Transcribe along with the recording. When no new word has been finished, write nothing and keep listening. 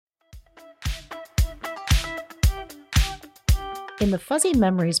In the Fuzzy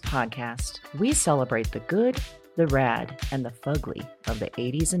Memories podcast, we celebrate the good, the rad, and the fugly of the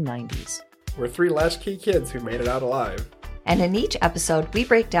 80s and 90s. We're three latchkey kids who made it out alive. And in each episode, we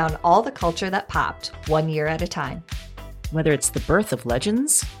break down all the culture that popped, 1 year at a time. Whether it's the birth of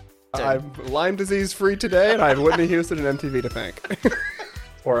legends... I'm Lyme disease free today, and I have Whitney Houston and MTV to thank.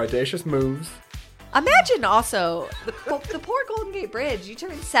 Or audacious moves. Imagine also the poor Golden Gate Bridge. You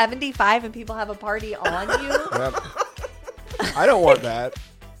turn 75 and people have a party on you. Yep. I don't want that.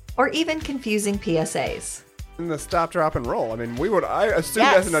 Or even confusing PSAs. And the stop, drop, and roll. I mean, I assumed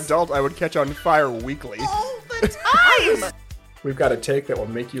as an adult I would catch on fire weekly. All the time! We've got a take that will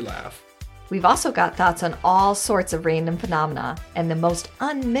make you laugh. We've also got thoughts on all sorts of random phenomena and the most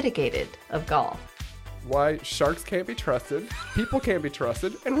unmitigated of golf. Why sharks can't be trusted, people can't be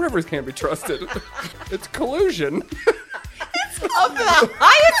trusted, and rivers can't be trusted. It's collusion. It's of the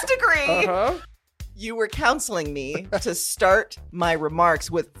highest degree. Uh-huh. You were counseling me to start my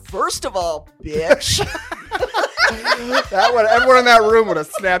remarks with, first of all, bitch. Everyone in that room would have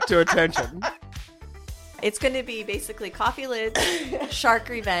snapped to attention. It's going to be basically Coffee Lids, Shark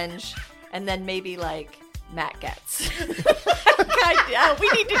Revenge, and then maybe like Matt Getz. God, we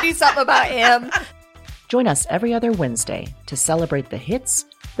need to do something about him. Join us every other Wednesday to celebrate the hits,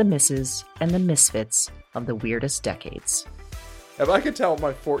 the misses, and the misfits of the weirdest decades. If I could tell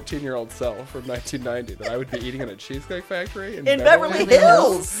my 14-year-old self from 1990 that I would be eating in a Cheesecake Factory in Beverly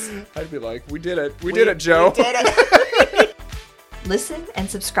Hills, I'd be like, we did it. We did it, Joe. We did it. Listen and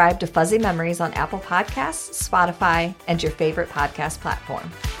subscribe to Fuzzy Memories on Apple Podcasts, Spotify, and your favorite podcast platform.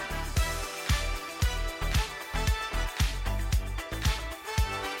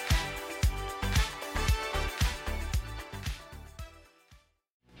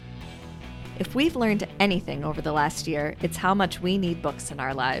 If we've learned anything over the last year, it's how much we need books in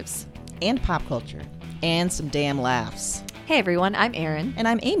our lives. And pop culture. And some damn laughs. Hey everyone, I'm Erin. And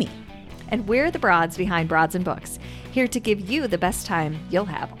I'm Amy. And we're the broads behind Broads and Books, here to give you the best time you'll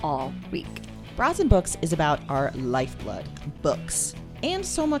have all week. Broads and Books is about our lifeblood, books, and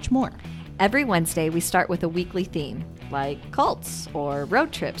so much more. Every Wednesday, we start with a weekly theme, like cults, or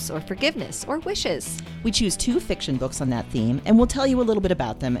road trips, or forgiveness, or wishes. We choose 2 fiction books on that theme, and we'll tell you a little bit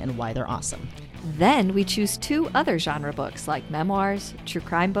about them and why they're awesome. Then we choose 2 other genre books, like memoirs, true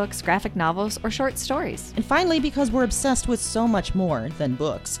crime books, graphic novels, or short stories. And finally, because we're obsessed with so much more than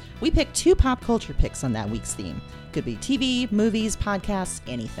books, we pick 2 pop culture picks on that week's theme. Could be TV, movies, podcasts,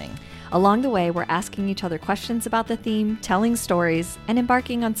 anything. Along the way, we're asking each other questions about the theme, telling stories, and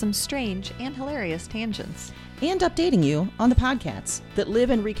embarking on some strange and hilarious tangents. And updating you on the podcasts that live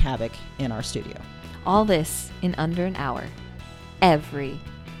and wreak havoc in our studio. All this in under an hour. Every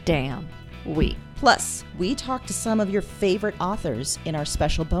damn week. Plus, we talk to some of your favorite authors in our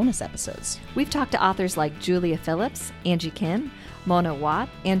special bonus episodes. We've talked to authors like Julia Phillips, Angie Kim, Mona Watt,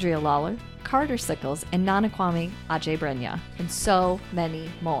 Andrea Lawler, Carter Sickles, and Nana Kwame Adjei-Brenyah, and so many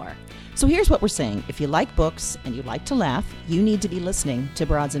more. So here's what we're saying. If you like books and you like to laugh, you need to be listening to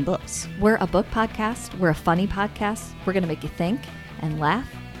Broads and Books. We're a book podcast. We're a funny podcast. We're going to make you think and laugh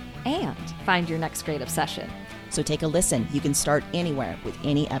and find your next great obsession. So take a listen. You can start anywhere with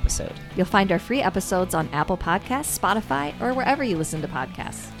any episode. You'll find our free episodes on Apple Podcasts, Spotify, or wherever you listen to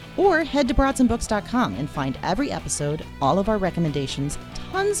podcasts. Or head to broadsandbooks.com and find every episode, all of our recommendations,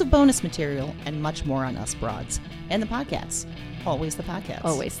 tons of bonus material, and much more on us broads. And the podcasts. Always the podcasts.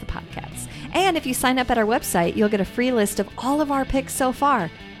 Always the podcasts. And if you sign up at our website, you'll get a free list of all of our picks so far.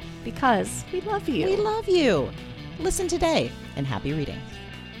 Because we love you. We love you. Listen today, and happy reading.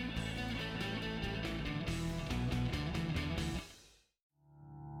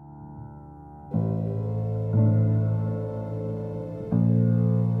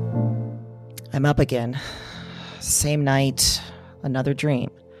 I'm up again. Same night, another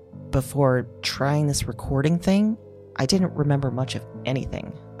dream. Before trying this recording thing, I didn't remember much of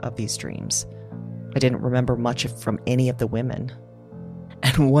anything of these dreams. I didn't remember much from any of the women.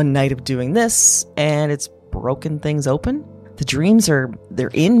 And one night of doing this, and it's broken things open. The dreams they're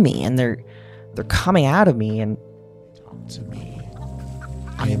in me, and they're coming out of me, and... Talk to me.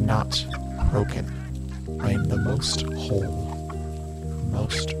 I am not broken. I am the most whole,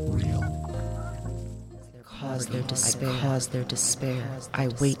 most real. Cause their despair. I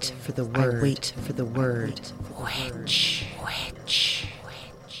wait for the word. Witch.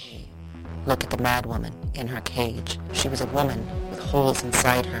 Look at the mad woman in her cage. She was a woman with holes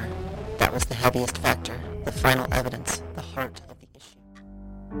inside her. That was the heaviest factor, the final evidence, the heart of the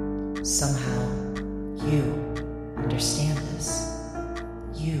issue. Somehow, you understand this.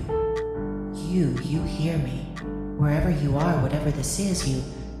 You hear me. Wherever you are, whatever this is,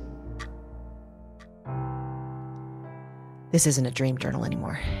 This isn't a dream journal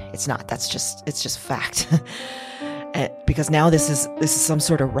anymore. It's not. It's just fact. Because now this is some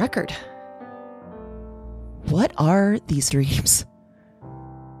sort of record. What are these dreams?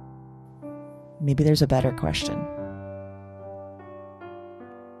 Maybe there's a better question.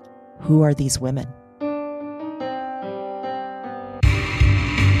 Who are these women?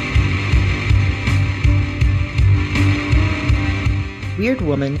 Weird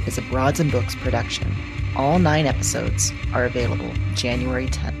Woman is a Broads and Books production. All 9 episodes are available January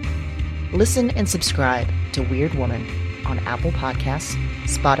 10th. Listen and subscribe to Weird Woman on Apple Podcasts,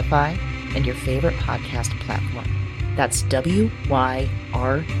 Spotify, and your favorite podcast platform. That's WYRD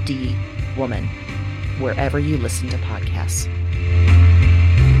Woman, wherever you listen to podcasts.